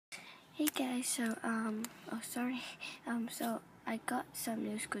Hey guys, so I got some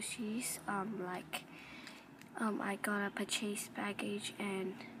new squishies, I got a purchase package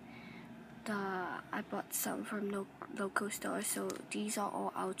and I bought some from local stores, so these are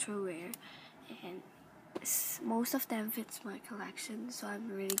all ultra rare and most of them fits my collection, so I'm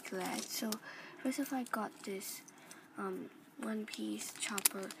really glad. So first of all, I got this one piece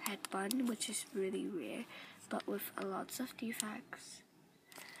chopper head bun, which is really rare, but with a lots of defects.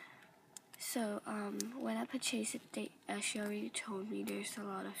 So when I purchased it, she already told me there's a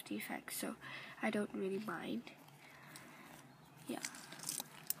lot of defects, so I don't really mind. Yeah.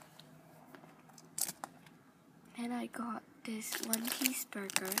 Then I got this one-piece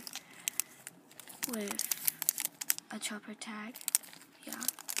burger with a chopper tag. Yeah,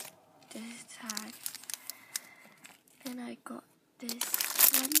 this tag. Then I got this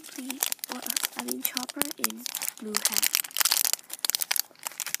chopper in blue hat.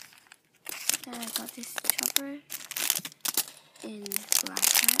 Then I got this chopper in black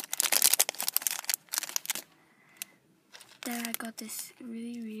hat. Then I got this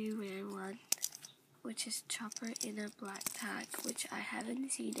really rare one, which is chopper in a black tag, which I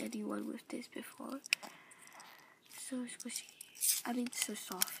haven't seen anyone with this before. So squishy. So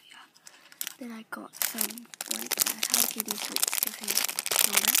soft, yeah. Then I got some Hello Kitty donut.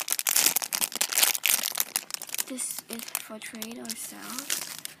 This is for trade or sell,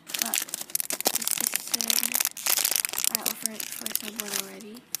 but I offered it for someone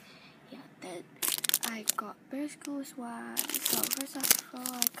already. Yeah, then I got Bear School's one. So first of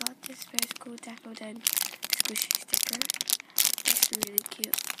all, I got this Bear School Decodent squishy sticker. It's really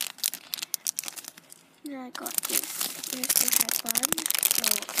cute. Then I got this Bear School headband. So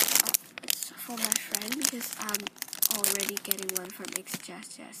it's for my friend because I'm already getting one from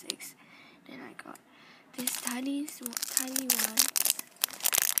XJazzX. Then I got this tiny one.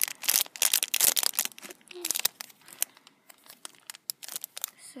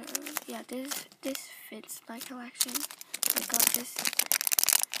 So yeah, this fits my collection. I got this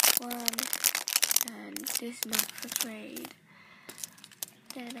one and this not for trade.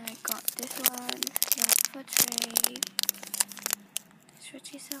 Then I got this one not for trade.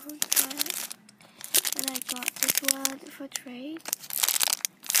 Stretchy sound fun. And I got this one for trade.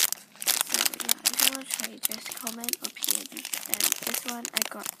 So yeah, if you want to trade, just comment or PM. And this one I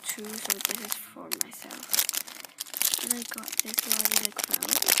got two, so this is for myself. And I got this one in a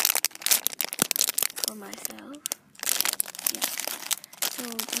crown for myself. Yeah. So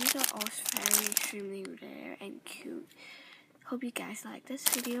these are all very extremely rare and cute. Hope you guys like this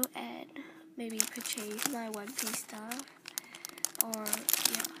video and maybe purchase my One Piece stuff. Or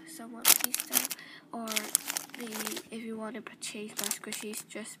some One Piece stuff. Or maybe if you want to purchase my squishies,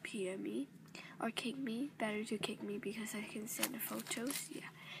 just PM me. Or kick me. Better to kick me because I can send the photos.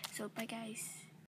 Yeah. So bye guys.